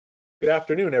Good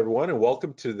afternoon, everyone, and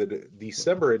welcome to the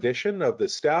December edition of the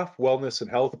Staff Wellness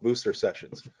and Health Booster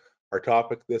Sessions. Our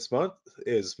topic this month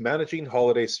is managing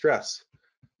holiday stress.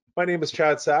 My name is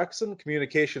Chad Saxon,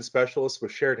 Communication Specialist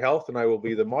with Shared Health, and I will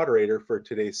be the moderator for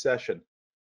today's session.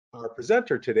 Our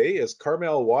presenter today is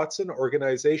Carmel Watson,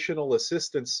 Organizational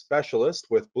Assistance Specialist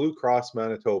with Blue Cross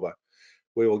Manitoba.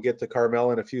 We will get to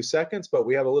Carmel in a few seconds, but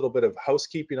we have a little bit of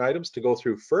housekeeping items to go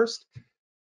through first.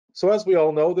 So as we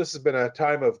all know, this has been a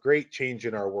time of great change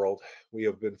in our world. We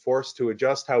have been forced to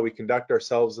adjust how we conduct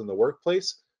ourselves in the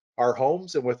workplace, our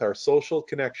homes, and with our social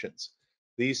connections.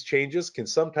 These changes can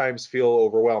sometimes feel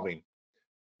overwhelming.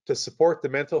 To support the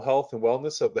mental health and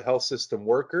wellness of the health system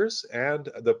workers and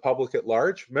the public at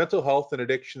large, Mental Health and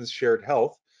Addictions Shared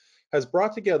Health has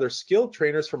brought together skilled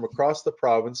trainers from across the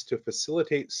province to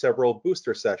facilitate several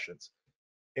booster sessions.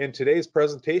 In today's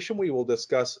presentation, we will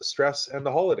discuss stress and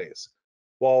the holidays.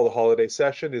 While the holiday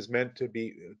session is meant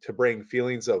to bring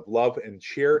feelings of love and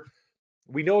cheer,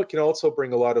 we know it can also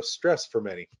bring a lot of stress for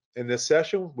many. In this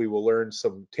session, we will learn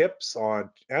some tips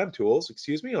and tools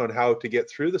on how to get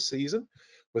through the season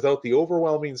without the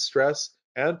overwhelming stress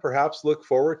and perhaps look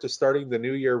forward to starting the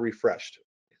new year refreshed.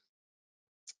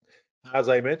 As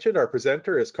I mentioned, our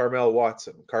presenter is Carmel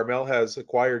Watson. Carmel has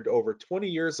acquired over 20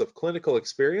 years of clinical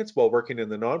experience while working in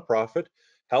the nonprofit,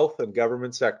 health, and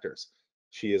government sectors.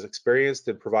 She is experienced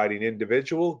in providing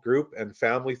individual, group, and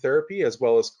family therapy, as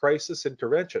well as crisis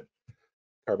intervention.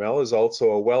 Carmel is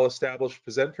also a well-established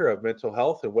presenter of mental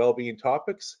health and well-being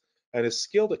topics and is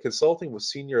skilled at consulting with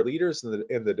senior leaders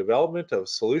in the development of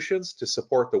solutions to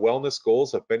support the wellness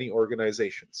goals of many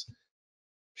organizations.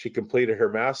 She completed her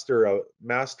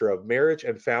Master of Marriage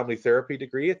and Family Therapy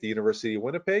degree at the University of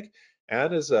Winnipeg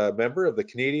and is a member of the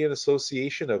Canadian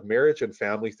Association of Marriage and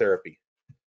Family Therapy.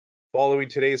 Following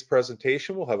today's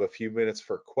presentation, we'll have a few minutes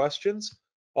for questions.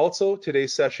 Also,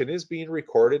 today's session is being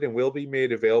recorded and will be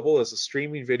made available as a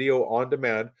streaming video on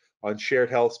demand on Shared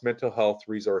Health's Mental Health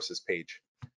Resources page.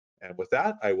 And with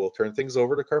that, I will turn things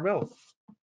over to Carmel. Thank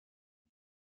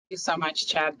you so much,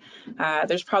 Chad.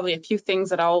 There's probably a few things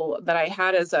that I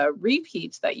had as a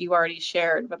repeat that you already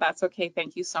shared, but that's okay.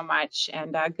 Thank you so much.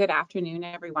 And good afternoon,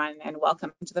 everyone, and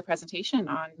welcome to the presentation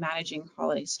on managing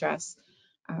holiday stress.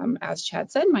 As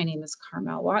Chad said, my name is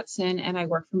Carmel Watson, and I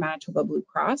work for Manitoba Blue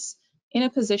Cross in a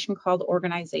position called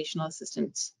Organizational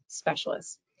Assistance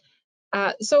Specialist.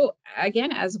 So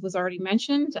again, as was already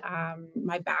mentioned,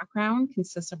 my background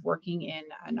consists of working in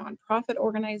a nonprofit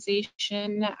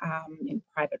organization, in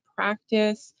private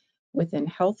practice, within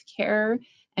healthcare,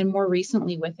 and more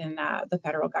recently within the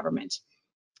federal government.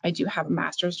 I do have a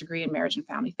master's degree in marriage and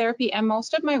family therapy, and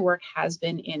most of my work has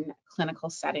been in clinical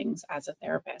settings as a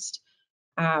therapist.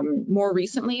 More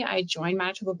recently, I joined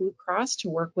Manitoba Blue Cross to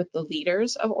work with the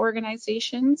leaders of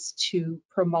organizations to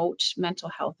promote mental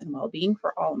health and well-being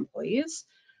for all employees.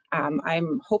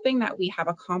 I'm hoping that we have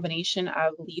a combination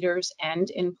of leaders and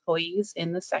employees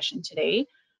in the session today,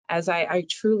 as I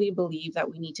truly believe that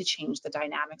we need to change the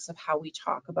dynamics of how we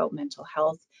talk about mental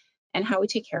health and how we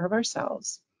take care of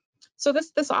ourselves. So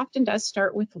this often does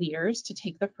start with leaders to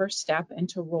take the first step and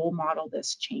to role model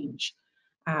this change.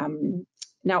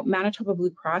 Now, Manitoba Blue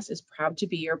Cross is proud to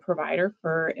be your provider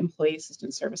for employee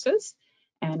assistance services,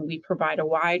 and we provide a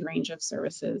wide range of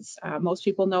services. Most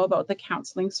people know about the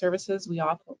counseling services. We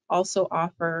also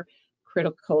offer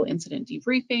critical incident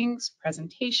debriefings,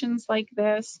 presentations like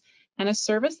this, and a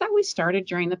service that we started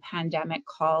during the pandemic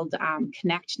called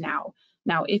Connect Now.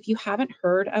 Now, if you haven't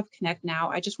heard of Connect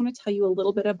Now, I just want to tell you a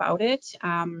little bit about it.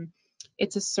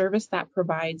 It's a service that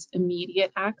provides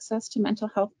immediate access to mental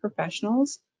health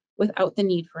professionals without the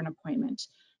need for an appointment.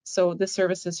 So the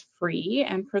service is free,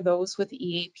 and for those with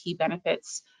EAP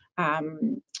benefits,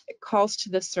 calls to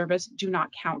this service do not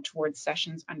count towards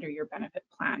sessions under your benefit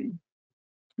plan.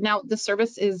 Now, the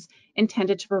service is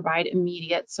intended to provide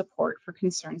immediate support for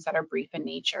concerns that are brief in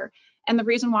nature. And the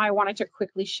reason why I wanted to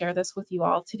quickly share this with you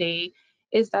all today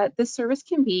is that this service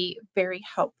can be very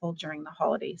helpful during the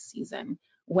holiday season,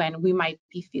 when we might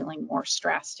be feeling more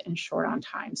stressed and short on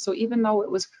time. So even though it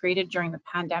was created during the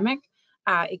pandemic,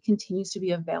 it continues to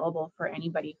be available for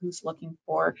anybody who's looking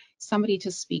for somebody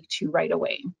to speak to right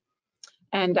away.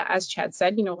 And as Chad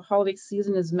said, you know, the holiday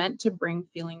season is meant to bring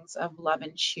feelings of love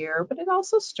and cheer, but it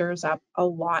also stirs up a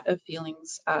lot of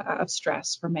feelings of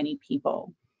stress for many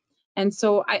people. And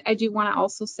so I do want to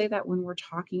also say that when we're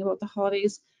talking about the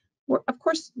holidays, of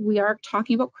course, we are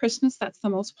talking about Christmas. That's the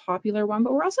most popular one,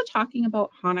 but we're also talking about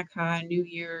Hanukkah, New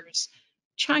Year's,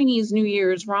 Chinese New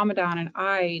Year's, Ramadan and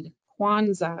Eid,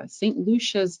 Kwanzaa, St.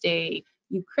 Lucia's Day,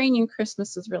 Ukrainian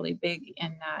Christmas is really big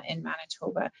in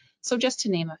Manitoba. So just to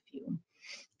name a few.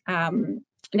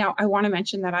 Now, I want to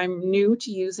mention that I'm new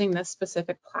to using this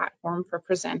specific platform for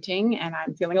presenting, and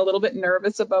I'm feeling a little bit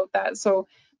nervous about that. So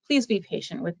please be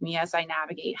patient with me as I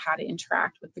navigate how to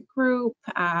interact with the group.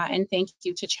 And thank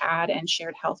you to Chad and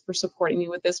Shared Health for supporting me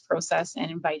with this process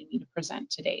and inviting me to present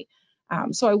today.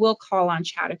 So I will call on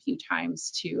Chad a few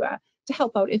times to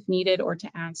help out if needed, or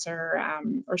to answer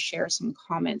or share some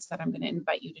comments that I'm going to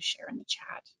invite you to share in the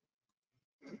chat.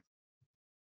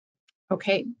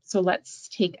 Okay, so let's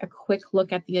take a quick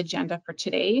look at the agenda for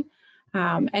today.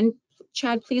 And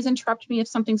Chad, please interrupt me if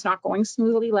something's not going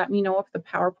smoothly. Let me know if the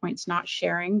PowerPoint's not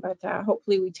sharing, but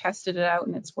hopefully we tested it out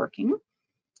and it's working.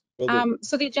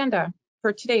 So the agenda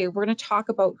for today, we're going to talk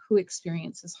about who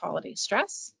experiences holiday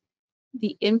stress,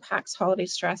 the impacts holiday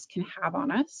stress can have on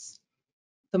us,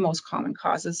 the most common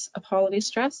causes of holiday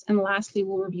stress, and lastly,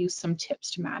 we'll review some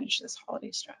tips to manage this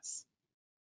holiday stress.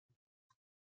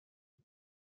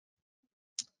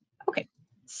 Okay,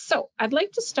 so I'd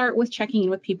like to start with checking in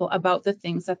with people about the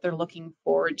things that they're looking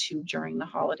forward to during the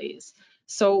holidays.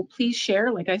 So please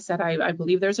share, like I said, I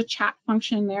believe there's a chat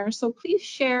function there. So please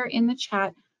share in the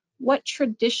chat what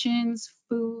traditions,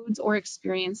 foods, or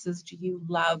experiences do you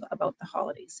love about the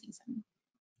holiday season?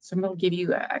 So I'm going to give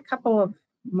you a couple of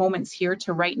moments here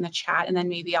to write in the chat, and then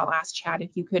maybe I'll ask Chad if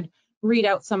you could read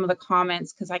out some of the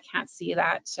comments because I can't see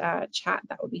that chat.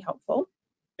 That would be helpful.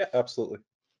 Yeah, absolutely.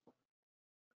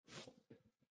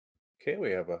 Okay,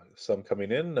 we have some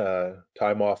coming in.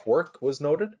 Time off work was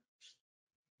noted.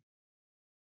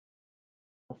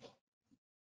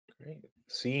 Great.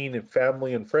 Seeing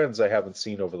family and friends I haven't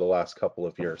seen over the last couple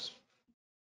of years.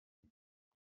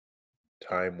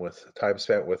 Time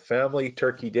spent with family,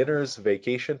 turkey dinners,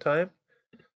 vacation time.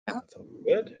 That's all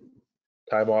good.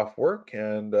 Time off work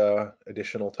and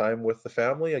additional time with the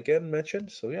family again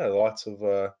mentioned. So yeah, lots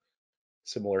of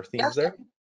similar themes there.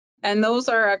 And those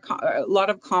are a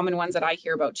lot of common ones that I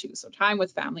hear about too. So time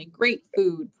with family, great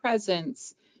food,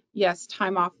 presents, yes,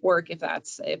 time off work if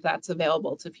that's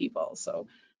available to people. So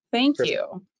thank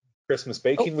you. Christmas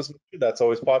baking was mentioned. That's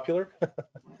always popular.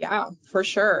 Yeah, for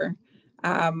sure.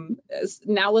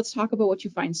 Now let's talk about what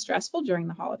you find stressful during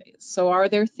the holidays. So are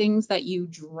there things that you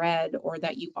dread or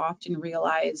that you often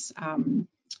realize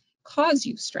cause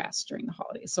you stress during the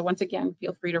holidays? So once again,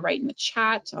 feel free to write in the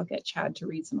chat. I'll get Chad to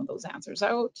read some of those answers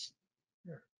out.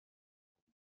 Sure.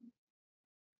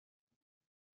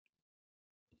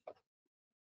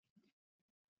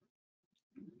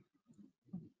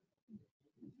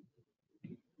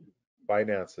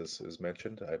 Finances is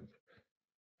mentioned.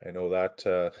 I know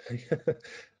that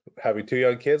having 2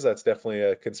 young kids, that's definitely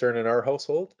a concern in our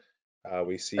household.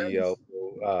 We see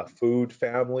food,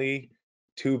 family,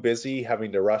 too busy,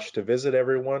 having to rush to visit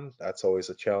everyone. That's always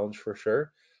a challenge for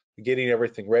sure. Getting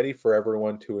everything ready for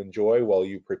everyone to enjoy while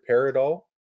you prepare it all.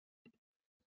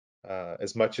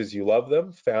 As much as you love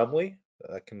them, family,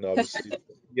 that can obviously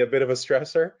be a bit of a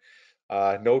stressor.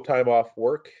 No time off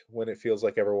work when it feels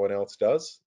like everyone else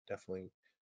does. Definitely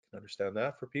can understand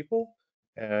that for people.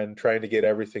 And trying to get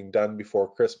everything done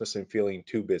before Christmas and feeling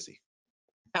too busy.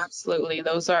 Absolutely.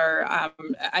 Those are,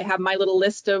 I have my little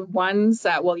list of ones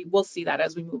that, well, we'll see that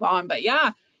as we move on. But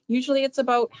yeah, usually it's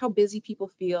about how busy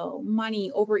people feel, money,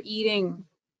 overeating.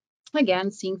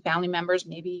 Again, seeing family members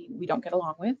maybe we don't get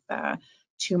along with,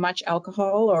 too much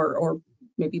alcohol or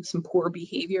maybe some poor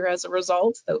behavior as a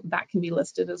result. That can be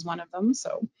listed as one of them.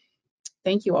 So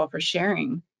thank you all for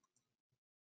sharing.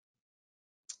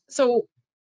 So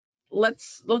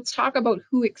let's talk about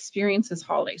who experiences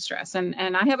holiday stress.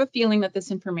 And I have a feeling that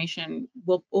this information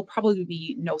will probably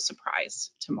be no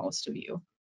surprise to most of you.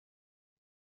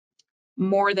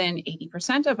 More than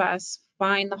 80% of us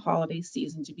find the holiday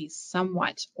season to be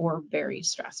somewhat or very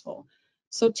stressful.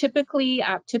 So typically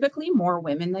more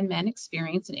women than men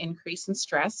experience an increase in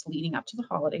stress leading up to the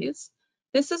holidays.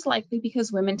 This is likely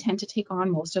because women tend to take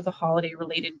on most of the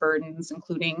holiday-related burdens,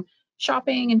 including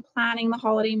shopping and planning the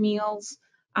holiday meals.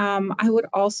 I would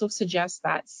also suggest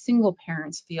that single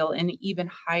parents feel an even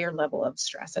higher level of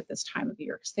stress at this time of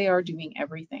year because they are doing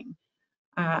everything.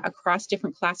 Across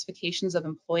different classifications of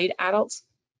employed adults,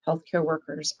 healthcare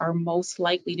workers are most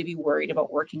likely to be worried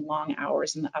about working long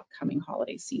hours in the upcoming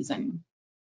holiday season.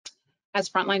 As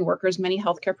frontline workers, many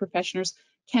healthcare professionals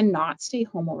cannot stay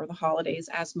home over the holidays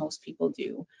as most people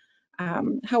do.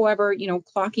 However,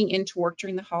 clocking into work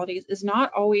during the holidays is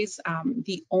not always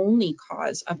the only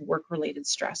cause of work-related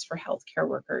stress for healthcare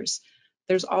workers.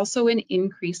 There's also an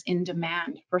increase in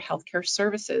demand for healthcare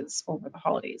services over the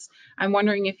holidays. I'm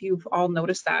wondering if you've all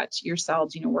noticed that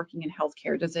yourselves, working in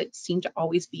healthcare, does it seem to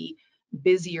always be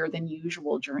busier than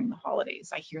usual during the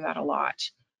holidays? I hear that a lot.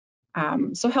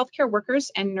 So healthcare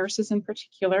workers and nurses in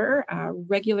particular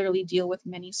regularly deal with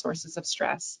many sources of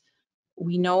stress.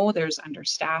 We know there's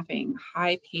understaffing,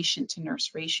 high patient to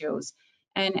nurse ratios,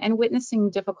 and witnessing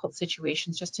difficult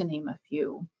situations, just to name a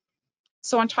few.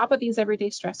 So on top of these everyday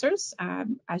stressors,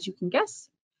 as you can guess,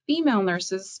 female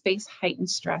nurses face heightened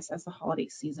stress as the holiday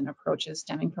season approaches,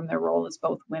 stemming from their role as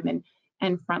both women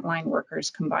and frontline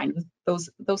workers, combined with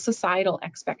those societal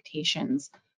expectations,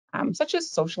 such as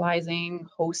socializing,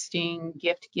 hosting,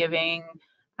 gift giving.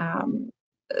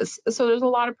 So there's a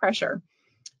lot of pressure.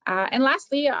 And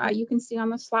lastly, you can see on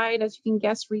the slide, as you can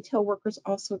guess, retail workers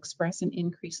also express an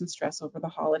increase in stress over the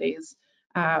holidays.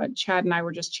 Chad and I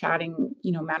were just chatting,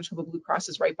 Manitoba Blue Cross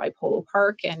is right by Polo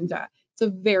Park, and it's a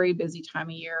very busy time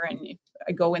of year. And if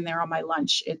I go in there on my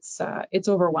lunch, it's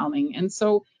overwhelming. And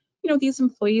so, these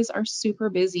employees are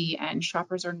super busy, and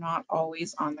shoppers are not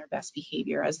always on their best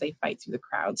behavior as they fight through the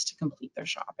crowds to complete their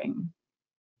shopping.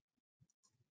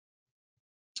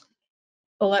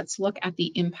 Well, let's look at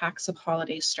the impacts of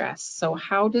holiday stress. So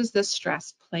how does this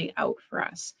stress play out for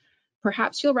us?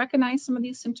 Perhaps you'll recognize some of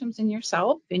these symptoms in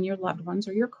yourself, in your loved ones,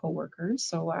 or your coworkers.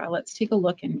 So let's take a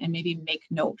look and maybe make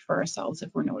note for ourselves if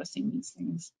we're noticing these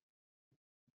things.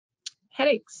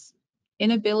 Headaches,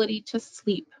 inability to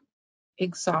sleep,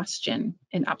 exhaustion,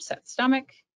 an upset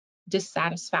stomach,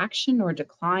 dissatisfaction or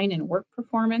decline in work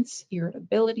performance,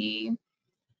 irritability.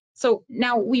 So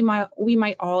now we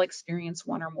might all experience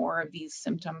one or more of these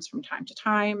symptoms from time to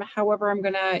time. However, I'm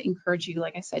going to encourage you,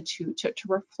 like I said, to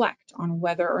reflect on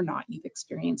whether or not you've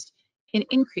experienced an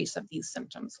increase of these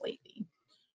symptoms lately.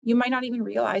 You might not even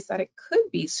realize that it could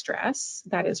be stress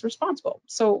that is responsible.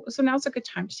 So now's a good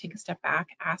time to take a step back,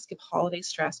 ask if holiday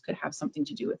stress could have something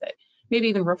to do with it. Maybe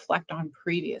even reflect on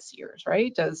previous years,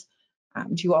 right?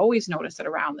 Do you always notice that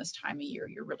around this time of year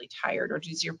you're really tired, or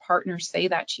does your partner say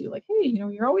that to you, like, hey,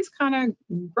 you're always kind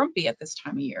of grumpy at this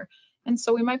time of year? And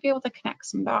so we might be able to connect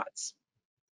some dots.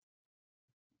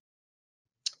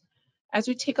 As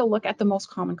we take a look at the most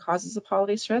common causes of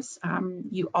holiday stress,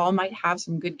 you all might have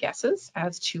some good guesses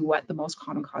as to what the most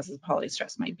common causes of holiday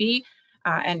stress might be.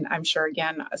 And I'm sure,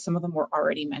 again, some of them were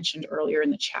already mentioned earlier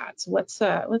in the chat. So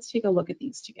let's take a look at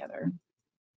these together.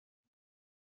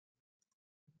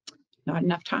 Not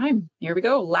enough time. Here we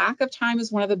go. Lack of time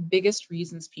is one of the biggest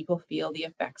reasons people feel the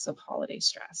effects of holiday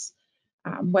stress.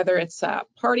 Whether it's a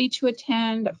party to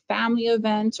attend, a family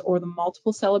event, or the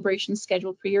multiple celebrations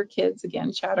scheduled for your kids.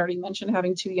 Again, Chad already mentioned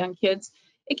having 2 young kids.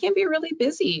 It can be really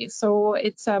busy. So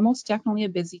it's most definitely a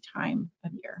busy time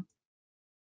of year.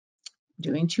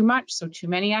 Doing too much, so too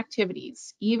many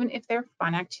activities, even if they're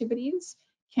fun activities,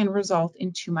 can result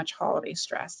in too much holiday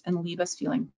stress and leave us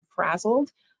feeling frazzled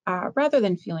rather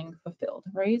than feeling fulfilled,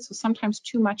 right? So sometimes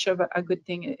too much of a good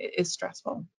thing is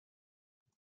stressful.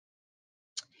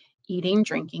 Eating,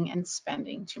 drinking, and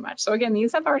spending too much. So again,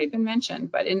 these have already been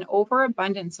mentioned, but an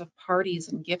overabundance of parties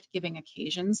and gift-giving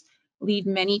occasions lead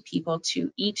many people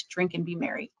to eat, drink, and be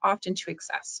merry, often to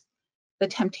excess. The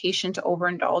temptation to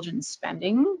overindulge in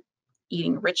spending,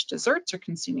 eating rich desserts, or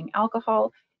consuming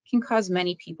alcohol can cause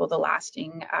many people the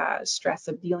lasting stress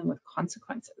of dealing with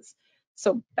consequences.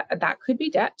 So that could be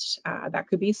debt, that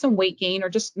could be some weight gain, or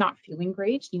just not feeling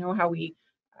great. You know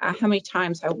how many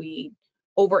times have we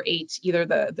overate either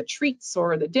the treats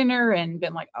or the dinner and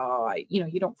been like, oh,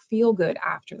 you don't feel good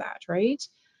after that, right?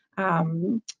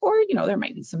 Or there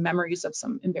might be some memories of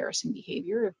some embarrassing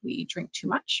behavior if we drink too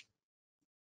much.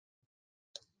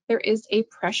 There is a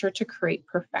pressure to create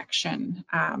perfection.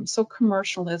 So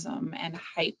commercialism and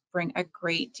hype bring a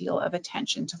great deal of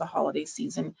attention to the holiday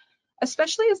season,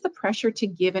 especially as the pressure to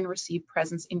give and receive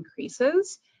presents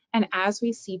increases, and as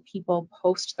we see people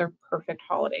post their perfect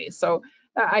holidays. So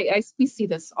we see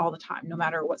this all the time, no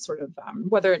matter what sort of,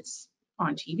 whether it's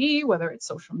on TV, whether it's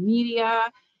social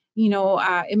media,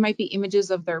 it might be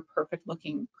images of their perfect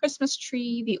looking Christmas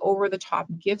tree, the over the top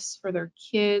gifts for their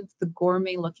kids, the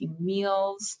gourmet looking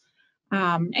meals,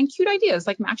 and cute ideas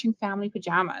like matching family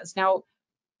pajamas. Now,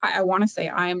 I want to say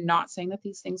I am not saying that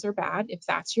these things are bad. If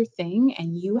that's your thing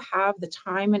and you have the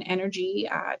time and energy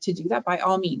to do that, by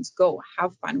all means, go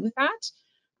have fun with that.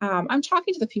 I'm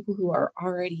talking to the people who are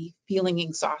already feeling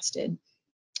exhausted,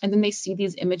 and then they see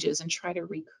these images and try to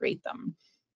recreate them.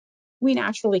 We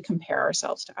naturally compare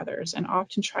ourselves to others and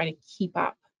often try to keep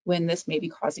up when this may be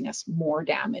causing us more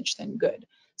damage than good.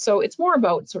 So it's more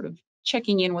about sort of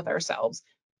checking in with ourselves.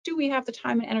 Do we have the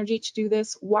time and energy to do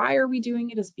this? Why are we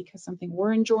doing it? Is it because something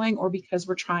we're enjoying, or because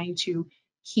we're trying to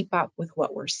keep up with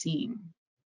what we're seeing?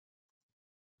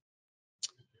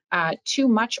 Too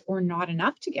much or not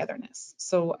enough togetherness.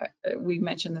 So we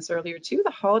mentioned this earlier too.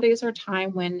 The holidays are a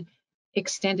time when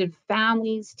extended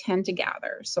families tend to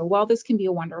gather. So while this can be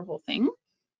a wonderful thing,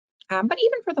 but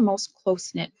even for the most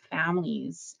close-knit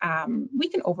families, we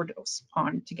can overdose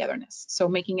on togetherness. So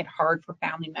making it hard for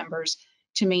family members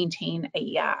to maintain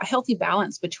a healthy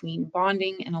balance between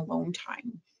bonding and alone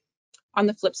time. On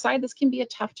the flip side, this can be a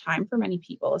tough time for many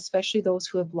people, especially those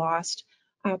who have lost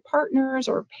partners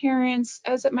or parents,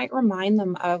 as it might remind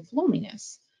them of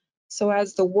loneliness. So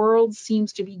as the world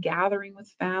seems to be gathering with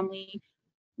family,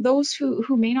 those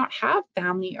who may not have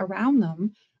family around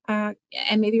them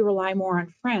and maybe rely more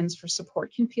on friends for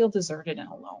support can feel deserted and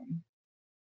alone.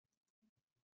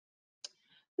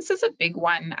 This is a big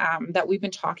one that we've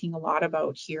been talking a lot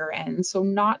about here, and so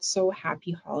not so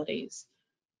happy holidays.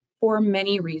 For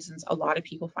many reasons, a lot of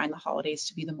people find the holidays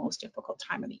to be the most difficult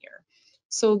time of the year.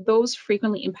 So those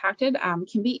frequently impacted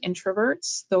can be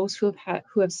introverts, those who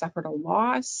have suffered a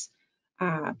loss,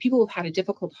 people who've had a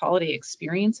difficult holiday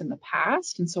experience in the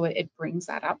past, and so it brings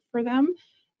that up for them,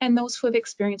 and those who have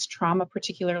experienced trauma,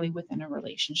 particularly within a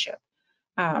relationship.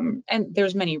 And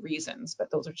there's many reasons, but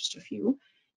those are just a few.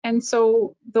 And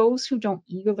so those who don't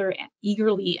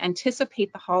eagerly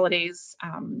anticipate the holidays,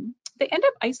 they end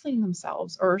up isolating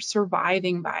themselves or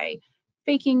surviving by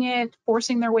faking it,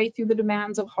 forcing their way through the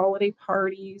demands of holiday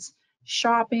parties,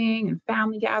 shopping, and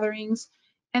family gatherings,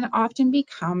 and often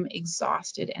become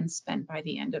exhausted and spent by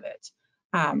the end of it.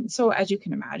 So as you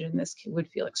can imagine, this would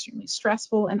feel extremely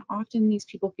stressful, and often these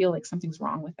people feel like something's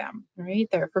wrong with them, right?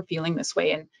 They're for feeling this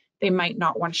way, and they might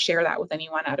not want to share that with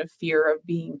anyone out of fear of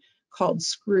being called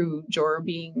Scrooge or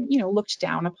being, looked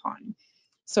down upon.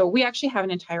 So we actually have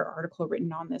an entire article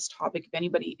written on this topic. If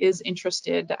anybody is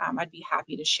interested, I'd be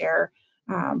happy to share.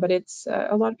 But it's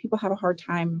a lot of people have a hard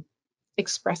time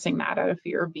expressing that out of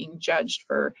fear of being judged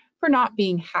for not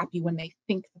being happy when they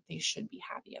think that they should be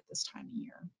happy at this time of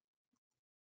year.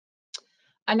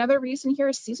 Another reason here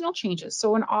is seasonal changes.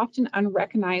 So an often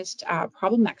unrecognized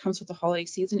problem that comes with the holiday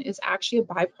season is actually a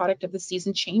byproduct of the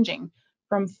season changing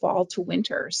from fall to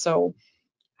winter. So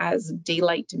as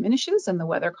daylight diminishes and the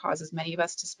weather causes many of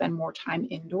us to spend more time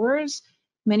indoors,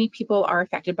 many people are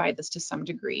affected by this to some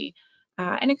degree.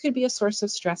 And it could be a source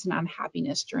of stress and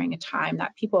unhappiness during a time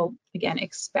that people, again,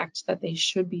 expect that they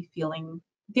should be feeling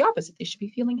the opposite. They should be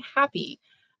feeling happy.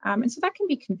 And so that can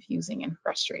be confusing and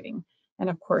frustrating. And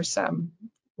of course,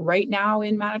 right now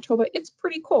in Manitoba, it's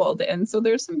pretty cold. And so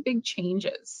there's some big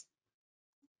changes.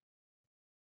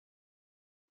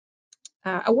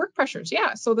 Work pressures,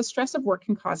 yeah. So the stress of work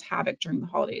can cause havoc during the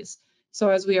holidays. So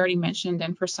as we already mentioned,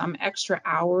 and for some, extra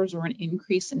hours or an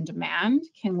increase in demand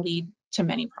can lead to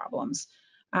many problems.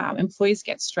 Employees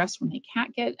get stressed when they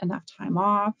can't get enough time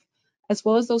off, as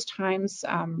well as those times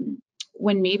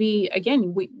when maybe,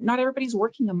 again, not everybody's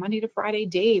working a Monday to Friday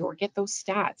day or get those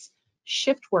stats.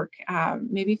 Shift work,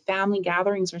 maybe family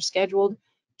gatherings are scheduled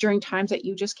during times that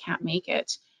you just can't make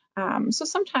it. So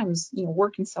sometimes,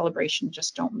 work and celebration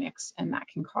just don't mix, and that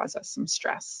can cause us some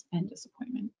stress and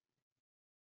disappointment.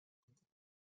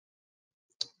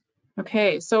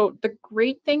 Okay, so the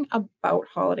great thing about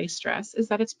holiday stress is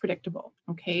that it's predictable,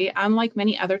 okay? Unlike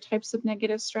many other types of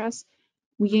negative stress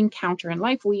we encounter in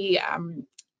life, we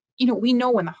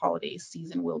know when the holiday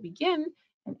season will begin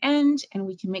and end, and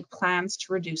we can make plans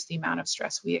to reduce the amount of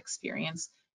stress we experience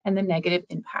and the negative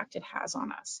impact it has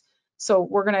on us. So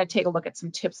we're going to take a look at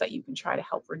some tips that you can try to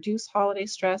help reduce holiday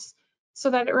stress so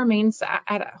that it remains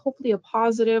at hopefully a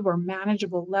positive or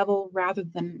manageable level rather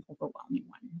than an overwhelming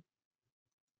one.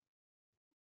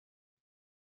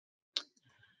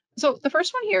 So the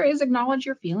first one here is acknowledge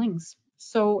your feelings.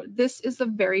 So this is the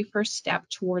very first step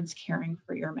towards caring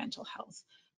for your mental health.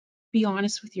 Be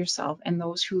honest with yourself and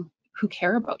those who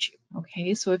care about you,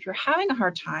 okay? So if you're having a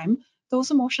hard time, those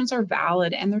emotions are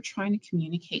valid and they're trying to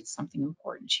communicate something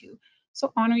important to you.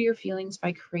 So honor your feelings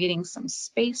by creating some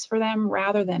space for them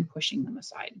rather than pushing them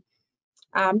aside.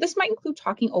 This might include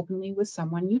talking openly with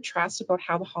someone you trust about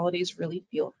how the holidays really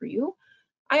feel for you.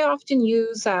 I often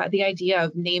use the idea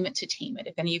of name it to tame it.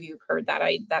 If any of you have heard that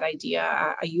idea,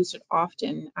 I used it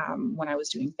often when I was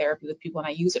doing therapy with people, and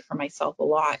I use it for myself a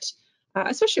lot,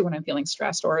 especially when I'm feeling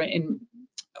stressed or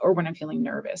when I'm feeling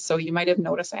nervous. So you might have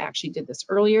noticed I actually did this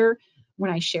earlier when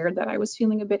I shared that I was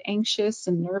feeling a bit anxious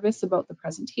and nervous about the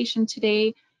presentation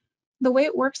today. The way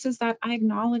it works is that I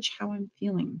acknowledge how I'm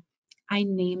feeling. I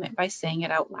name it by saying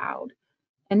it out loud.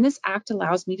 And this act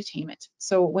allows me to tame it.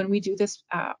 So when we do this,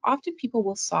 often people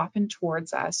will soften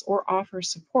towards us or offer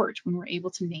support when we're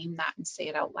able to name that and say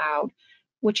it out loud,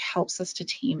 which helps us to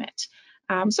tame it.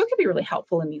 So it can be really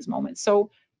helpful in these moments.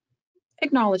 So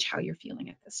acknowledge how you're feeling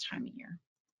at this time of year.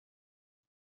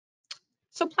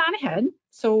 So plan ahead.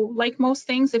 So like most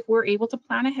things, if we're able to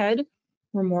plan ahead,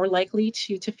 we're more likely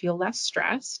to feel less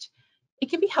stressed. It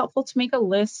can be helpful to make a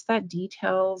list that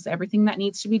details everything that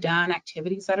needs to be done,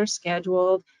 activities that are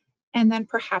scheduled, and then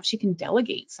perhaps you can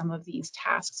delegate some of these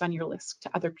tasks on your list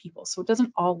to other people so it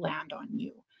doesn't all land on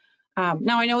you.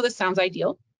 Now, I know this sounds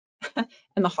ideal,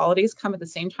 and the holidays come at the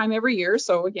same time every year,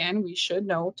 so again, we should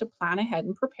know to plan ahead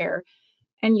and prepare.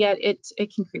 And yet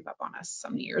it can creep up on us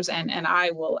some years, and I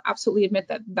will absolutely admit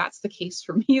that that's the case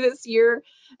for me this year.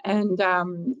 And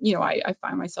you know, I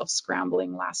find myself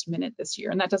scrambling last minute this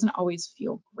year, and that doesn't always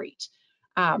feel great.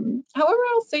 However,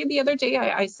 I'll say the other day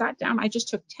I sat down, I just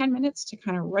took 10 minutes to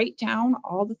kind of write down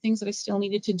all the things that I still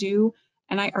needed to do,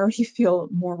 and I already feel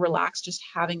more relaxed just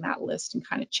having that list and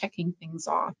kind of checking things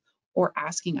off or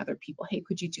asking other people, hey,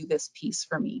 could you do this piece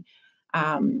for me?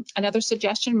 Another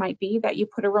suggestion might be that you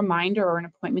put a reminder or an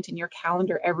appointment in your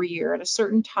calendar every year at a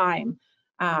certain time,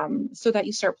 so that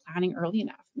you start planning early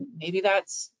enough. Maybe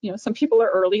that's, you know, some people are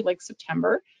early, like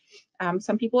September.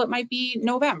 Some people it might be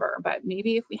November, but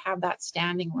maybe if we have that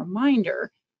standing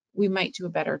reminder, we might do a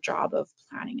better job of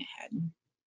planning ahead.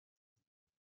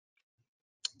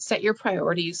 Set your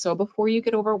priorities. So before you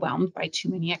get overwhelmed by too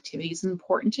many activities, it's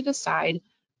important to decide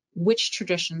which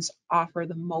traditions offer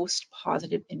the most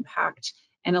positive impact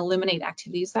and eliminate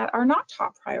activities that are not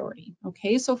top priority.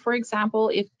 Okay, so for example,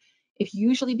 if you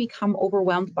usually become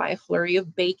overwhelmed by a flurry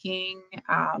of baking,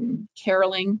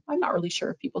 caroling, I'm not really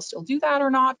sure if people still do that or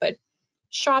not, but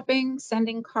shopping,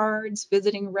 sending cards,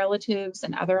 visiting relatives,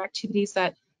 and other activities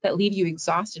that leave you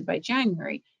exhausted by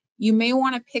January, you may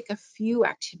want to pick a few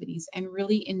activities and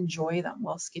really enjoy them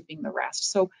while skipping the rest.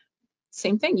 So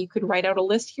same thing, you could write out a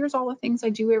list. Here's all the things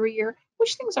I do every year.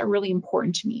 Which things are really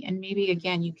important to me? And maybe,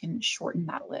 again, you can shorten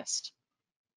that list.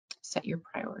 Set your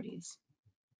priorities.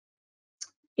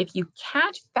 If you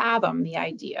can't fathom the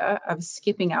idea of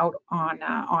skipping out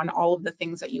on all of the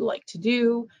things that you like to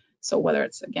do, so whether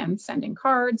it's, again, sending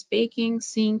cards, baking,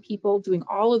 seeing people, doing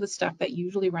all of the stuff that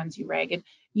usually runs you ragged,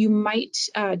 you might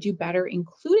do better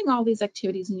including all these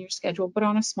activities in your schedule, but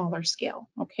on a smaller scale.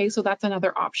 Okay, so that's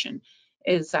another option,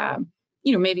 is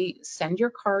you know, maybe send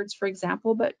your cards, for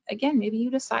example, but again, maybe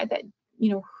you decide that, you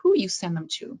know, who you send them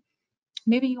to.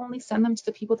 Maybe you only send them to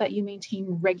the people that you maintain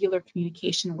regular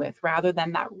communication with, rather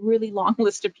than that really long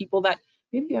list of people that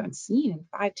maybe you haven't seen in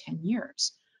 5-10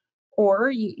 years.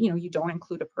 Or you know, you don't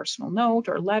include a personal note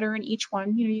or letter in each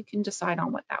one. You know, you can decide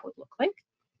on what that would look like.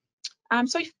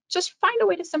 So just find a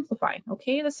way to simplify.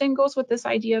 Okay, the same goes with this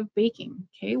idea of baking.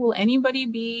 Okay, will anybody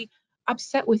be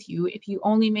upset with you if you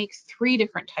only make 3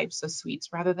 different types of sweets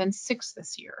rather than 6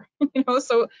 this year? You know,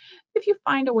 so if you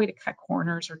find a way to cut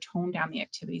corners or tone down the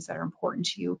activities that are important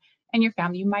to you and your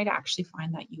family, you might actually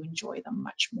find that you enjoy them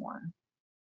much more.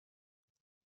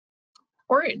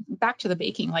 Or back to the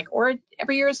baking, like, or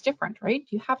every year is different, right?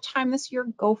 You have time this year,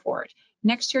 go for it.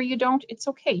 Next year you don't, it's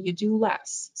okay, you do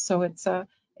less. So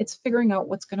it's figuring out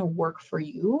what's going to work for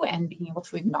you and being able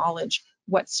to acknowledge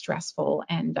what's stressful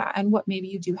and what maybe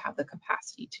you do have the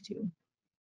capacity to do.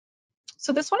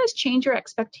 So this one is change your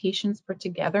expectations for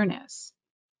togetherness.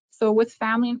 So with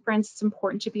family and friends, it's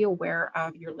important to be aware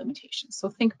of your limitations. So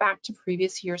think back to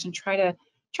previous years and try to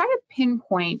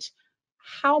pinpoint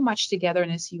how much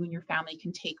togetherness you and your family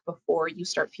can take before you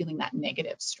start feeling that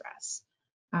negative stress.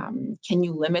 Can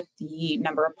you limit the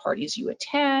number of parties you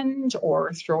attend,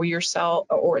 or throw yourself,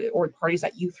 or parties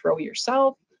that you throw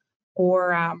yourself,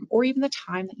 or even the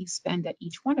time that you spend at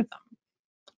each one of them?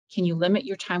 Can you limit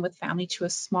your time with family to a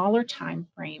smaller time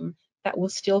frame that will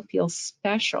still feel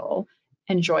special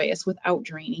and joyous without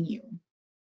draining you?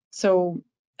 So,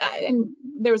 and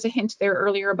there was a hint there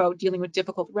earlier about dealing with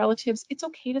difficult relatives. It's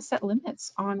okay to set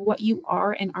limits on what you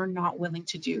are and are not willing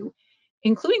to do,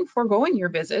 including foregoing your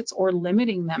visits or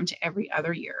limiting them to every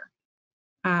other year.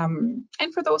 And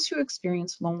for those who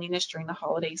experience loneliness during the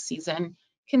holiday season,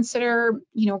 consider,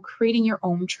 you know, creating your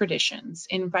own traditions,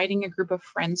 inviting a group of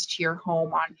friends to your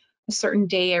home on a certain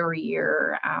day every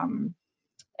year.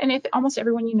 And if almost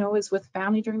everyone you know is with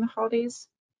family during the holidays,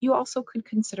 you also could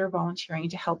consider volunteering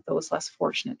to help those less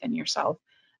fortunate than yourself.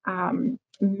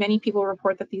 Many people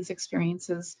report that these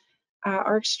experiences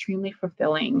are extremely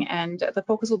fulfilling, and the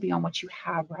focus will be on what you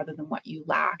have rather than what you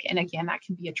lack. And again, that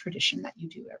can be a tradition that you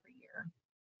do every year.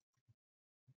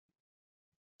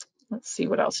 Let's see,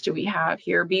 what else do we have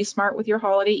here? Be smart with your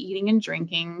holiday eating and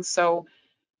drinking. So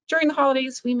during the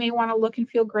holidays, we may want to look and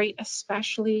feel great,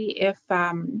 especially if,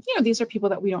 you know, these are people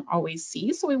that we don't always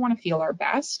see. So we want to feel our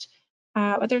best.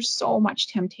 But there's so much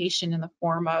temptation in the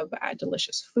form of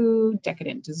delicious food,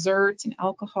 decadent desserts, and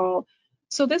alcohol.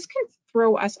 So this can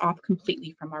throw us off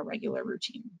completely from our regular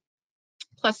routine.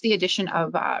 Plus the addition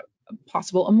of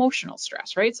possible emotional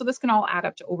stress, right? So this can all add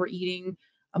up to overeating,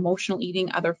 emotional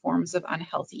eating, other forms of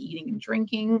unhealthy eating and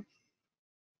drinking.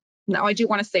 Now, I do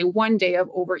want to say one day of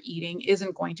overeating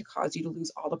isn't going to cause you to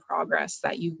lose all the progress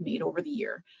that you've made over the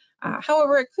year.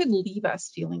 However, it could leave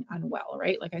us feeling unwell,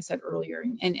 right? Like I said earlier,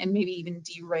 and maybe even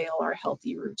derail our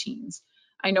healthy routines.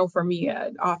 I know for me,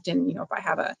 often, if I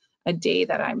have a day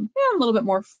that I'm a little bit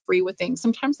more free with things,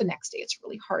 sometimes the next day it's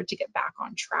really hard to get back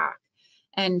on track.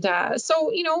 And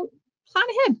so, plan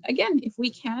ahead. Again, if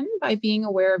we can, by being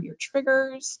aware of your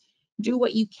triggers, do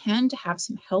what you can to have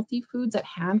some healthy foods at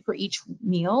hand for each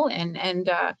meal, and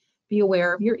be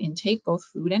aware of your intake, both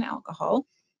food and alcohol,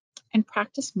 and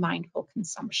practice mindful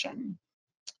consumption.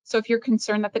 So if you're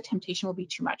concerned that the temptation will be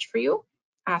too much for you,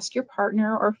 ask your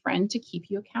partner or friend to keep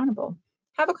you accountable.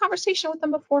 Have a conversation with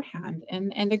them beforehand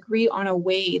and agree on a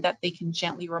way that they can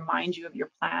gently remind you of your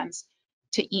plans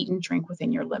to eat and drink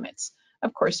within your limits.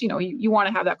 Of course, you want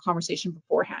to have that conversation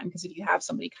beforehand, because if you have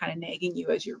somebody kind of nagging you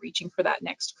as you're reaching for that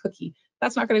next cookie,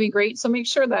 that's not going to be great. So make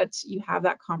sure that you have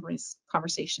that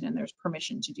conversation and there's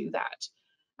permission to do that.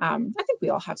 I think we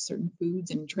all have certain foods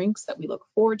and drinks that we look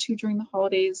forward to during the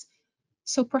holidays.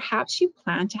 So perhaps you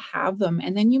plan to have them,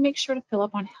 and then you make sure to fill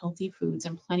up on healthy foods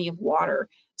and plenty of water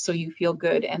so you feel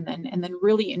good, and then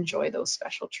really enjoy those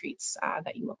special treats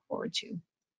that you look forward to.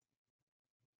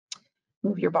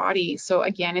 Move your body. So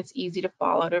again, it's easy to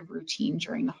fall out of routine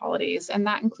during the holidays, and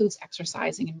that includes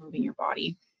exercising and moving your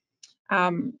body.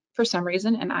 For some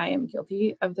reason, and I am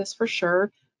guilty of this for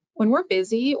sure, when we're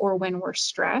busy or when we're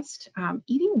stressed,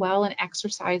 eating well and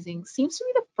exercising seems to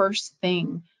be the first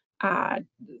thing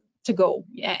to go.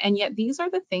 And yet these are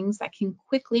the things that can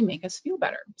quickly make us feel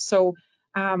better. So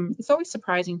it's always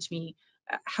surprising to me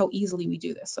how easily we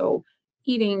do this. So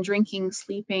eating, drinking,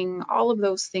 sleeping, all of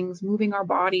those things, moving our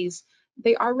bodies,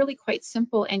 they are really quite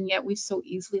simple, and yet we so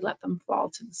easily let them fall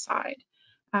to the side.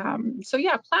 So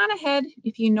yeah, plan ahead.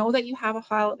 If you know that you have a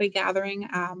holiday gathering,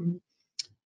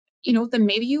 then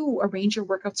maybe you arrange your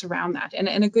workouts around that.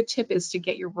 And a good tip is to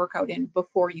get your workout in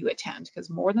before you attend, because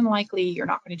more than likely you're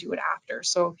not going to do it after.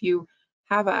 So if you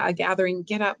have a gathering,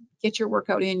 get up, get your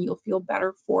workout in, you'll feel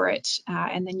better for it.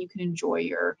 And then you can enjoy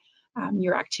your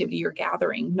activity, your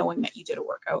gathering, knowing that you did a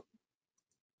workout.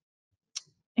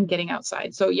 And getting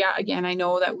outside. So yeah, again, I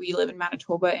know that we live in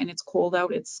Manitoba and it's cold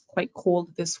out. It's quite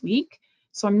cold this week.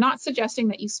 So I'm not suggesting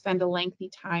that you spend a lengthy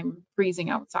time freezing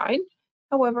outside.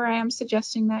 However, I am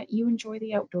suggesting that you enjoy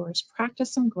the outdoors,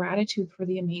 practice some gratitude for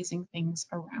the amazing things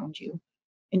around you.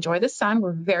 Enjoy the sun.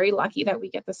 We're very lucky that we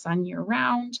get the sun year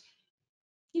round.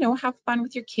 Have fun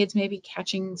with your kids, maybe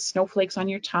catching snowflakes on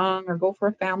your tongue, or go for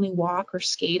a family walk or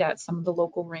skate at some of the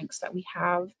local rinks that we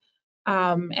have.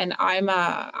 And I'm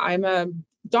a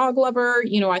dog lover.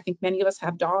 I think many of us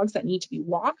have dogs that need to be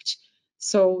walked.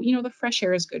 So, the fresh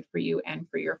air is good for you and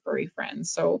for your furry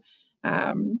friends. So,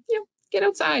 get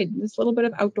outside. This little bit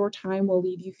of outdoor time will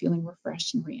leave you feeling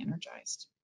refreshed and re-energized.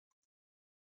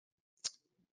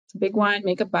 It's a big one.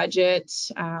 Make a budget.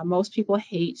 Most people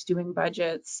hate doing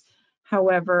budgets.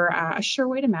 However, a sure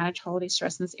way to manage holiday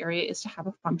stress in this area is to have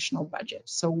a functional budget.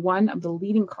 So one of the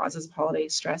leading causes of holiday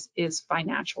stress is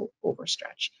financial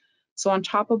overstretch. So on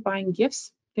top of buying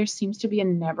gifts, there seems to be a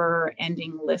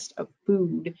never-ending list of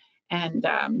food and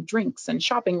drinks and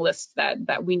shopping lists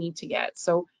that we need to get.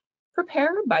 So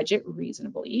prepare a budget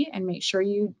reasonably and make sure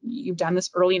you've done this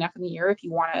early enough in the year if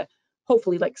you want to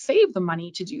hopefully save the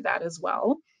money to do that as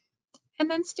well. And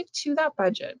then stick to that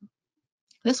budget.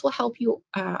 This will help you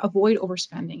avoid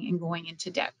overspending and going into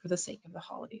debt for the sake of the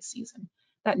holiday season.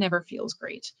 That never feels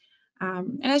great.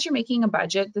 And as you're making a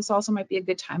budget, this also might be a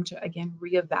good time to, again,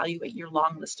 reevaluate your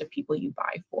long list of people you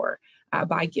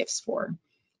buy gifts for.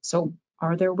 So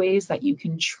are there ways that you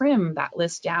can trim that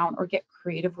list down or get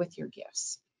creative with your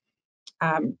gifts?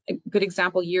 A good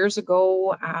example, years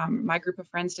ago, my group of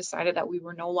friends decided that we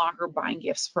were no longer buying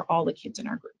gifts for all the kids in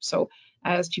our group. So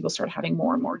as people started having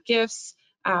more and more gifts,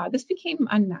 this became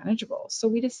unmanageable. So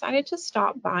we decided to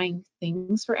stop buying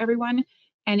things for everyone,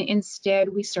 and instead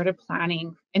we started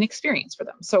planning an experience for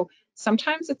them. So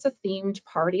sometimes it's a themed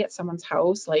party at someone's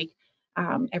house, like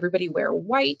everybody wear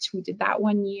white. We did that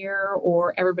one year,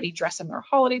 or everybody dress in their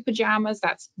holiday pajamas.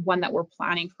 That's one that we're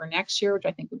planning for next year, which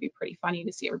I think would be pretty funny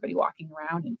to see everybody walking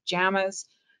around in pajamas.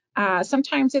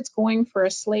 Sometimes it's going for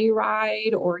a sleigh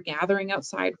ride or gathering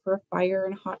outside for a fire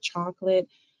and hot chocolate.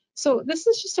 So this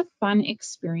is just a fun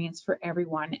experience for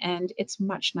everyone, and it's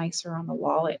much nicer on the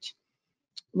wallet.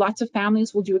 Lots of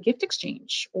families will do a gift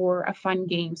exchange or a fun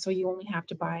game, so you only have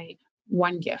to buy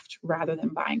one gift rather than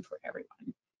buying for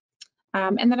everyone.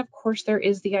 And then of course there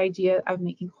is the idea of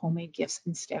making homemade gifts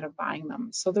instead of buying them.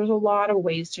 So there's a lot of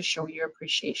ways to show your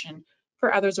appreciation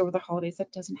for others over the holidays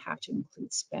that doesn't have to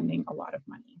include spending a lot of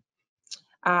money.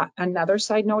 Another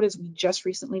side note is we just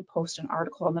recently posted an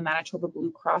article on the Manitoba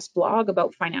Blue Cross blog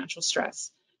about financial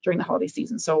stress during the holiday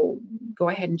season. So go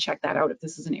ahead and check that out if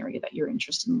this is an area that you're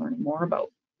interested in learning more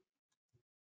about.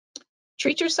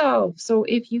 Treat yourself. So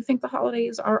if you think the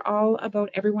holidays are all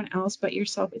about everyone else but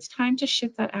yourself, it's time to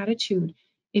shift that attitude.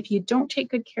 If you don't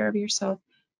take good care of yourself,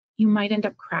 you might end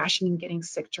up crashing and getting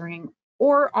sick during,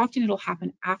 or often it'll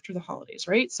happen after the holidays,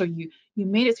 right? So you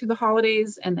made it through the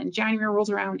holidays and then January rolls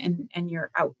around and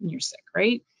you're out and you're sick,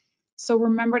 right? So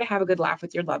remember to have a good laugh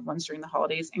with your loved ones during the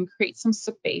holidays and create some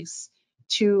space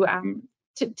to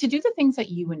do the things that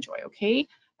you enjoy, okay?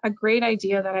 A great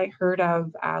idea that I heard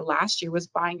of last year was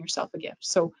buying yourself a gift.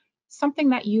 So something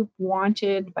that you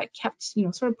wanted but kept,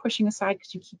 sort of pushing aside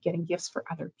because you keep getting gifts for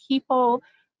other people.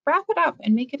 Wrap it up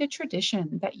and make it a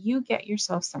tradition that you get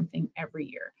yourself something every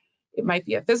year. It might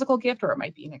be a physical gift or it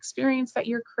might be an experience that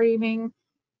you're craving.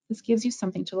 This gives you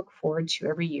something to look forward to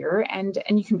every year, and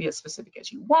you can be as specific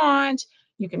as you want.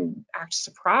 You can act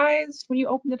surprised when you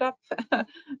open it up,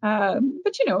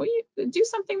 but you do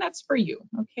something that's for you.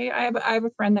 Okay, I have a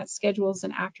friend that schedules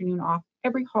an afternoon off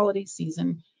every holiday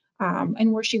season,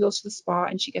 and where she goes to the spa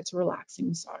and she gets a relaxing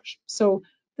massage. So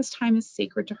this time is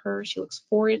sacred to her. She looks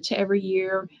forward to every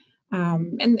year,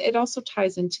 and it also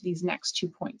ties into these next 2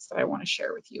 points that I want to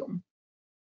share with you.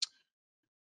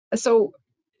 So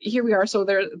here we are. So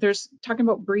there's talking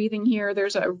about breathing here.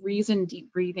 There's a reason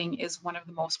deep breathing is one of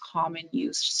the most common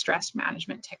used stress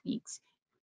management techniques.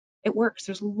 It works.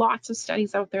 There's lots of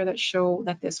studies out there that show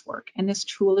that this works, and this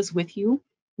tool is with you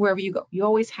wherever you go. You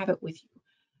always have it with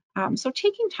you. So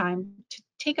taking time to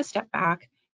take a step back,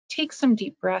 take some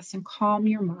deep breaths and calm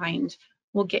your mind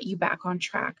will get you back on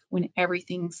track when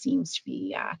everything seems to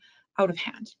be out of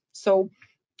hand. So,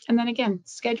 and then again,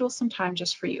 schedule some time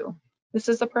just for you. This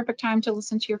is the perfect time to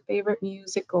listen to your favorite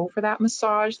music, go for that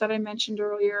massage that I mentioned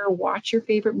earlier, watch your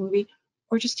favorite movie,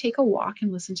 or just take a walk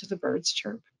and listen to the birds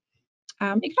chirp.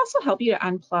 It can also help you to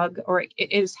unplug, or it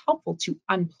is helpful to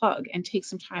unplug and take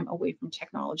some time away from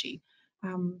technology.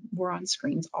 We're on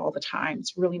screens all the time.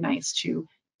 It's really nice to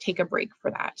take a break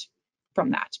from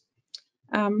that.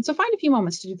 So find a few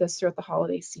moments to do this throughout the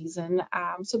holiday season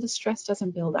so the stress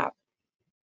doesn't build up.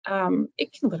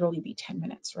 It can literally be 10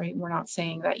 minutes, right? We're not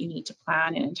saying that you need to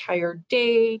plan an entire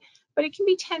day, but it can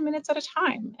be 10 minutes at a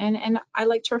time. And I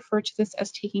like to refer to this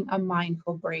as taking a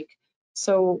mindful break.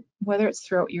 So whether it's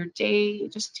throughout your day,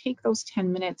 just take those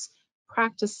 10 minutes,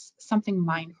 practice something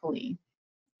mindfully.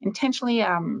 Intentionally,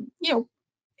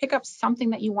 pick up something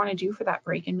that you want to do for that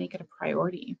break and make it a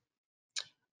priority.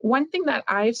 One thing that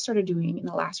I've started doing in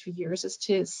the last few years is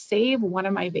to save one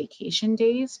of my vacation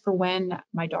days for when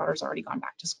my daughter's already gone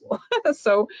back to school.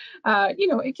 So,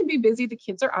 it can be busy. The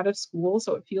kids are out of school,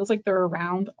 so it feels like they're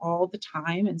around all the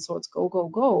time. And so it's go, go,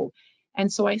 go.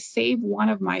 And so I save one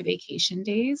of my vacation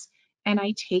days and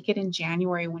I take it in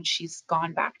January when she's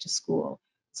gone back to school.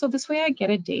 So this way I get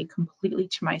a day completely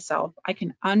to myself. I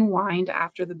can unwind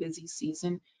after the busy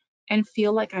season and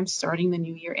feel like I'm starting the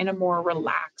new year in a more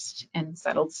relaxed and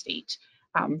settled state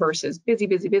versus busy,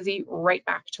 busy, busy, right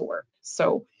back to work.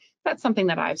 So that's something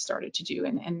that I've started to do,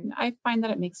 and I find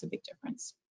that it makes a big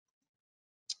difference.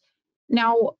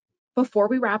 Now, before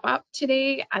we wrap up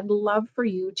today, I'd love for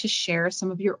you to share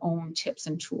some of your own tips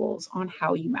and tools on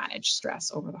how you manage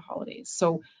stress over the holidays.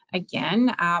 So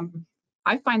again,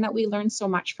 I find that we learn so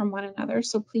much from one another,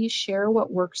 so please share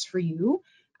what works for you.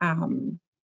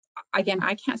 Again,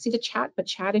 I can't see the chat, but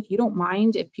chat, if you don't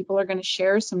mind, if people are going to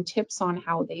share some tips on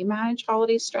how they manage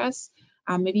holiday stress,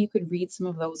 maybe you could read some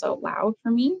of those out loud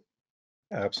for me.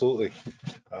 Absolutely.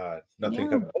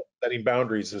 Setting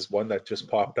boundaries is one that just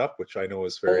popped up, which I know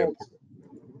is very important.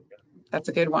 That's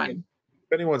a good one.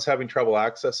 If anyone's having trouble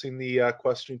accessing the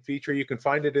question feature, you can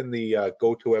find it in the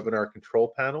GoToWebinar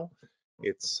control panel.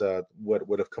 It's what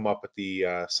would have come up at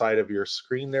the side of your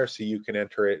screen there, so you can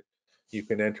enter it. You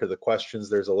can enter the questions.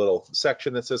 There's a little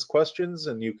section that says questions,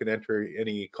 and you can enter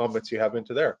any comments you have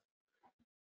into there.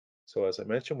 So as I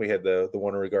mentioned, we had the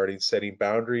one regarding setting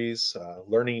boundaries,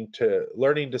 learning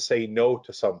to say no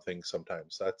to something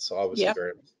sometimes. That's obviously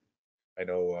very. I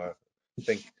know. I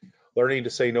think learning to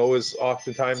say no is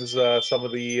oftentimes some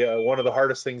of the one of the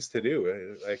hardest things to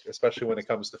do, especially when it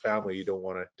comes to family. You don't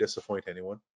want to disappoint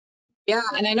anyone. Yeah,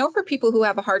 and I know for people who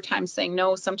have a hard time saying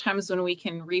no, sometimes when we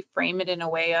can reframe it in a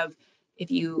way of if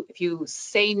you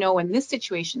say no in this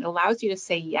situation, it allows you to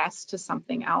say yes to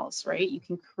something else, right? You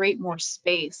can create more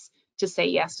space to say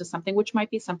yes to something, which might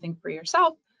be something for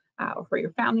yourself, for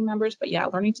your family members. But yeah,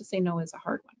 learning to say no is a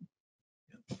hard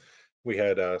one. We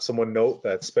had someone note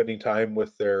that spending time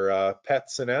with their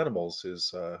pets and animals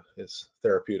is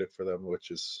therapeutic for them,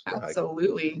 which is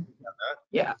Absolutely.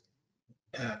 Yeah.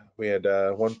 We had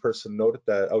one person noted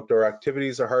that outdoor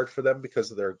activities are hard for them because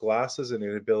of their glasses and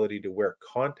inability to wear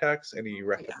contacts. Any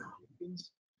recommendations?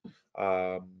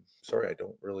 Sorry, I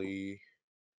don't really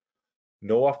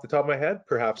know off the top of my head.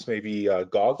 Perhaps maybe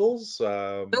goggles.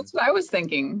 That's what I was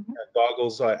thinking.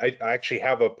 Goggles. I actually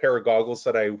have a pair of goggles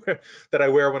that I that I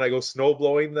wear when I go snow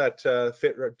blowing that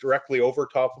fit directly over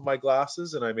top of my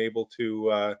glasses, and I'm able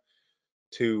to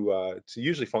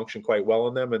usually function quite well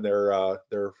in them, and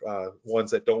they're ones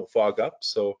that don't fog up.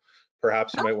 So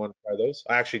perhaps you might want to try those.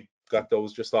 I actually got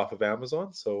those just off of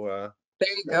Amazon. So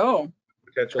there you go.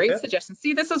 potential Great tip. suggestion.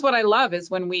 See, this is what I love is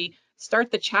when we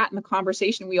start the chat and the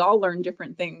conversation, we all learn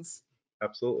different things.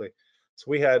 Absolutely. So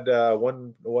we had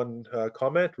one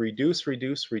comment: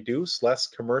 reduce, less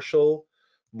commercial,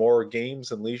 more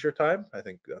games and leisure time. I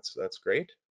think that's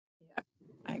great. Yeah,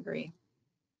 I agree.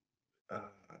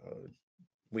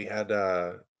 We had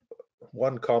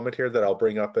one comment here that I'll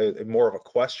bring up, more of a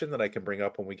question that I can bring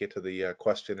up when we get to the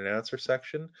question and answer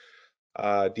section.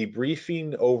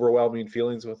 Debriefing overwhelming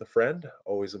feelings with a friend,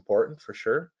 always important for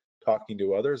sure. Talking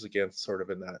to others, again, sort of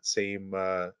in that same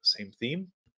theme.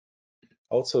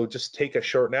 Also, just take a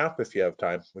short nap if you have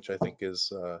time, which I think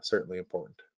is certainly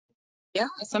important. Yeah,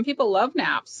 some people love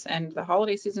naps, and the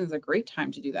holiday season is a great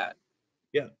time to do that.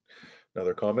 Yeah.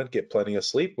 Another comment: get plenty of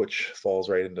sleep, which falls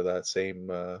right into that same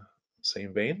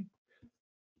vein.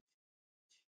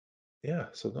 Yeah.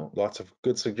 So no, lots of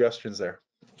good suggestions there.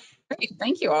 Great,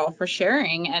 thank you all for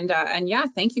sharing, and yeah,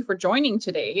 thank you for joining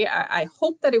today. I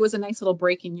hope that it was a nice little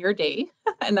break in your day,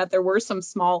 and that there were some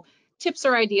small tips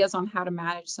or ideas on how to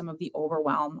manage some of the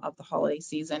overwhelm of the holiday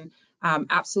season.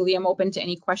 Absolutely, I'm open to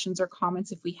any questions or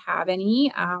comments if we have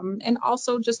any. And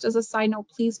also, just as a side note,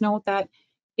 please note that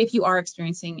if you are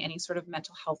experiencing any sort of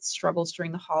mental health struggles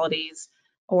during the holidays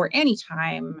or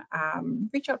anytime,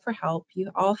 reach out for help.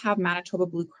 You all have Manitoba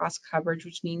Blue Cross coverage,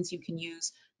 which means you can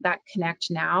use that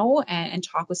Connect Now and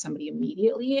talk with somebody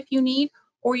immediately if you need,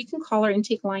 or you can call our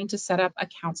intake line to set up a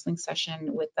counseling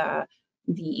session with the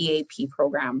EAP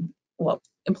program, well,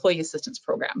 Employee Assistance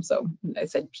Program. So I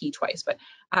said P twice, but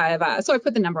so I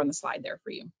put the number on the slide there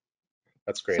for you.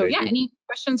 That's great. So yeah, any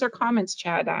questions or comments,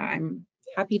 Chad? I'm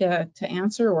happy to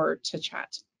answer or to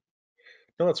chat.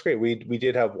 No, that's great. We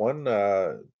did have one.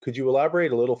 Could you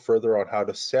elaborate a little further on how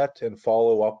to set and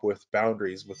follow up with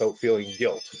boundaries without feeling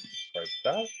guilt? Sorry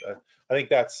about that. I think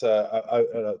that's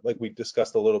like we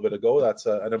discussed a little bit ago. That's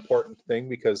an important thing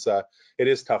because it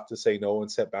is tough to say no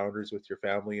and set boundaries with your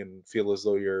family and feel as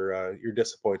though you're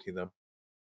disappointing them.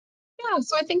 Yeah,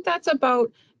 so I think that's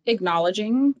about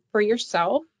acknowledging for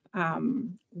yourself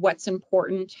what's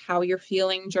important, how you're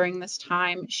feeling during this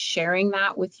time, sharing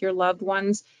that with your loved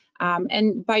ones.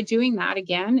 And by doing that,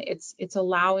 again, it's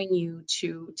allowing you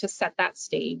to set that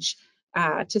stage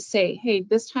to say, hey,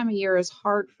 this time of year is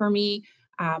hard for me.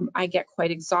 I get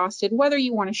quite exhausted. Whether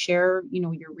you want to share,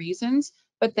 your reasons,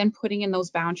 but then putting in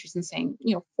those boundaries and saying,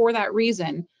 for that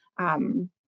reason,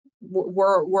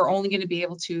 we're only going to be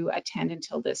able to attend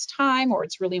until this time, or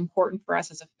it's really important for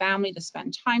us as a family to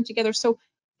spend time together. So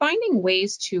finding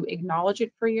ways to acknowledge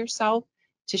it for yourself,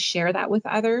 to share that with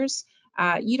others.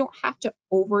 You don't have to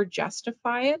over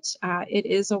justify it. It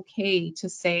is okay to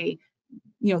say,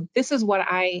 this is what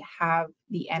I have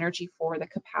the energy for, the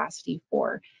capacity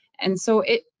for. And so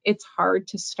it's hard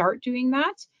to start doing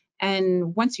that.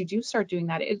 And once you do start doing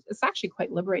that, it's actually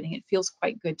quite liberating. It feels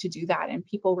quite good to do that, and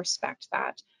people respect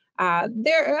that.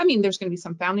 There's going to be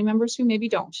some family members who maybe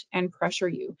don't and pressure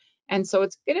you. And so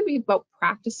it's going to be about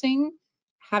practicing,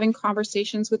 having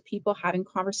conversations with people, having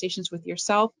conversations with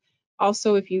yourself.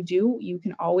 Also, if you do, you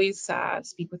can always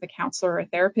speak with a counselor or a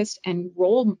therapist and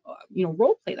role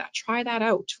play that, try that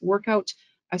out, work out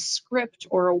a script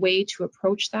or a way to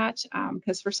approach that,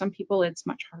 because for some people it's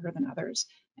much harder than others,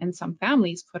 and some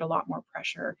families put a lot more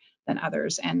pressure than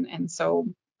others, and so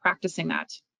practicing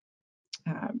that,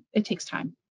 it takes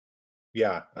time.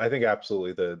 Yeah, I think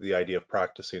absolutely the idea of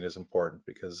practicing is important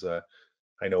because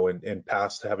I know in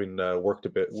past having worked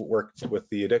with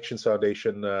the Addictions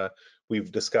Foundation, we've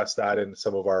discussed that in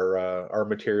some of our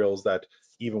materials that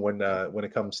even when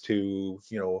it comes to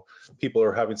people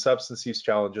are having substance use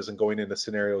challenges and going into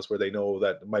scenarios where they know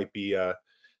that might be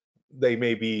they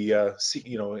may be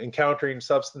encountering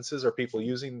substances or people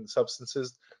using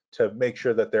substances, to make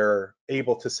sure that they're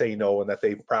able to say no and that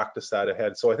they practice that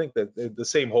ahead. So I think that the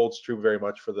same holds true very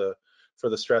much for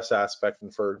the stress aspect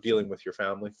and for dealing with your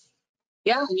family.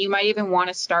 Yeah, and you might even want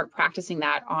to start practicing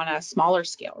that on a smaller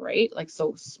scale, right? Like,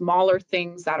 so smaller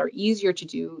things that are easier to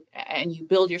do, and you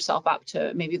build yourself up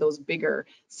to maybe those bigger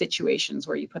situations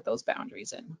where you put those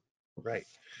boundaries in. Right.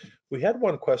 We had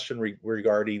one question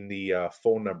regarding the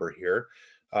phone number here.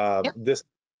 Yep. This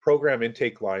program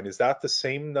intake line, is that the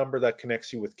same number that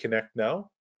connects you with Connect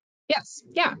Now? Yes.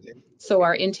 Yeah. So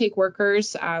our intake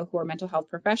workers who are mental health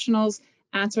professionals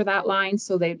answer that line.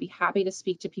 So they'd be happy to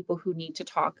speak to people who need to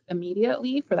talk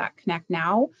immediately for that Connect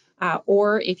Now.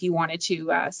 Or if you wanted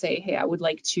to say, hey, I would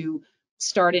like to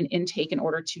start an intake in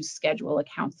order to schedule a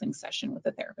counseling session with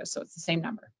a therapist. So it's the same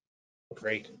number.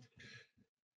 Great.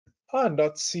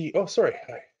 Not see. Oh, sorry.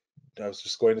 I was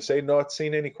just going to say not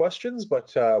seeing any questions,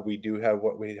 but we do have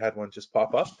we had one just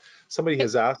pop up. Somebody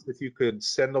has asked if you could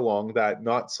send along that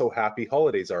not so happy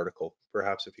holidays article,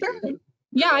 perhaps if you could. Sure.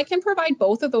 Yeah, I can provide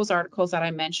both of those articles that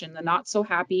I mentioned, the not so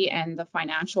happy and the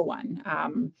financial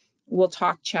one. We'll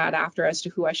talk, Chad, after as to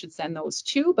who I should send those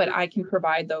to, but I can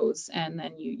provide those and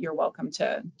then you're welcome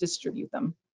to distribute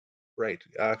them. Right.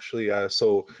 Actually,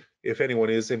 so if anyone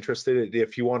is interested,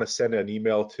 if you want to send an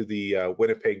email to the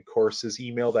Winnipeg Courses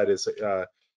email that is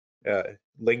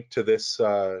linked to this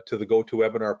to the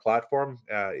GoToWebinar platform,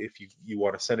 if you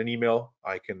want to send an email,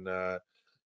 I can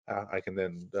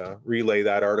then relay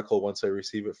that article once I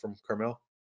receive it from Carmel.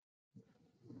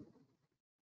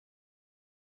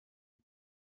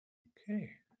 Okay.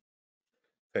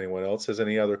 If anyone else has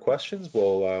any other questions,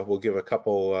 we'll give a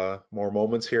couple more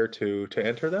moments here to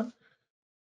enter them.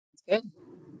 That's good.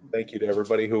 Thank you to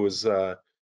everybody who was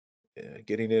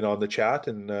getting in on the chat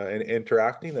and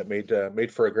interacting. That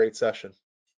made for a great session.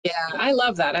 Yeah, I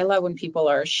love that. I love when people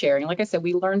are sharing. Like I said,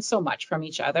 we learn so much from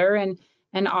each other, and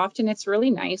often it's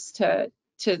really nice to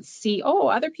see, oh,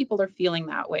 other people are feeling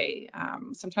that way.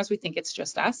 Sometimes we think it's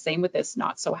just us. Same with this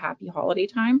not so happy holiday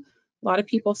time. A lot of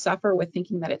people suffer with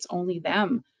thinking that it's only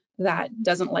them that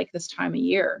doesn't like this time of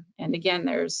year. And again,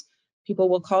 there's people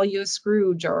will call you a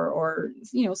Scrooge or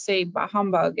say bah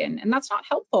humbug, and that's not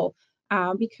helpful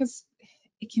because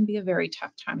it can be a very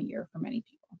tough time of year for many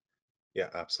people. Yeah,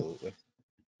 absolutely.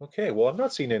 Okay, well, I'm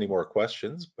not seeing any more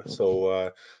questions,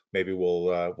 so maybe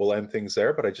we'll end things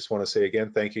there. But I just want to say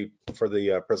again, thank you for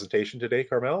the presentation today,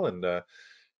 Carmel, and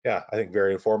yeah, I think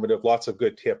very informative. Lots of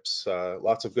good tips,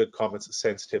 lots of good common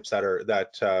sense tips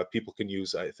that people can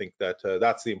use. I think that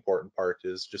that's the important part,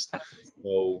 is just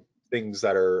things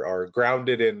that are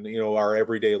grounded in our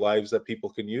everyday lives that people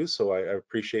can use. So I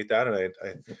appreciate that, and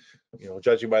I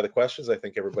judging by the questions, I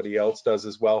think everybody else does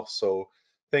as well. So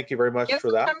thank you very much Yeah,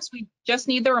 for that. sometimes we just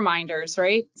need the reminders,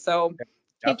 right? So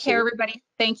take care, Absolutely. everybody.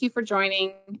 Thank you for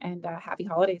joining and happy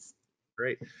holidays.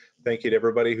 Great. Thank you to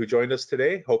everybody who joined us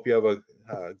today. Hope you have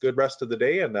a good rest of the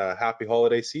day and a happy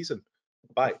holiday season.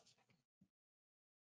 Bye.